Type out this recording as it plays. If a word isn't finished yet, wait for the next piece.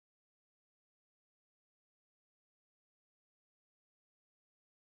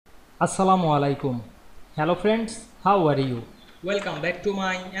Assalamu Walaikum. Hello friends, how are you? Welcome back to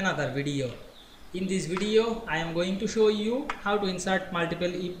my another video. In this video I am going to show you how to insert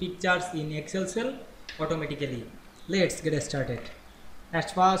multiple pictures in Excel cell automatically. Let's get started.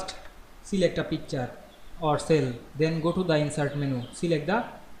 At first select a picture or cell, then go to the insert menu, select the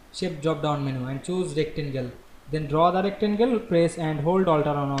shape drop down menu and choose rectangle. Then draw the rectangle, press and hold Alt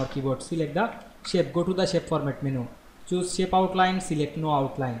on our keyboard, select the shape, go to the shape format menu, choose shape outline, select no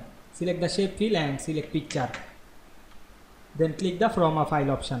outline. Select the shape fill and select picture. Then click the from a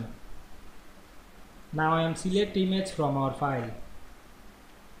file option. Now I am select image from our file.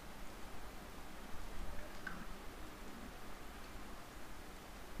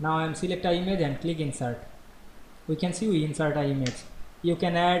 Now I am select a image and click insert. We can see we insert a image. You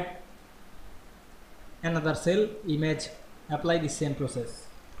can add another cell image, apply the same process.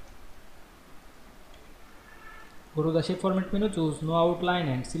 Go to the shape format menu, choose no outline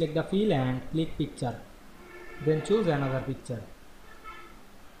and select the fill and click picture. Then choose another picture.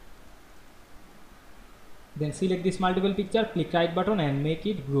 Then select this multiple picture, click right button and make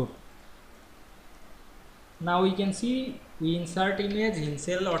it group. Now we can see we insert image in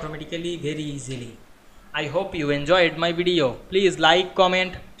cell automatically very easily. I hope you enjoyed my video. Please like,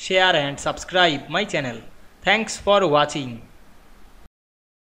 comment, share and subscribe my channel. Thanks for watching.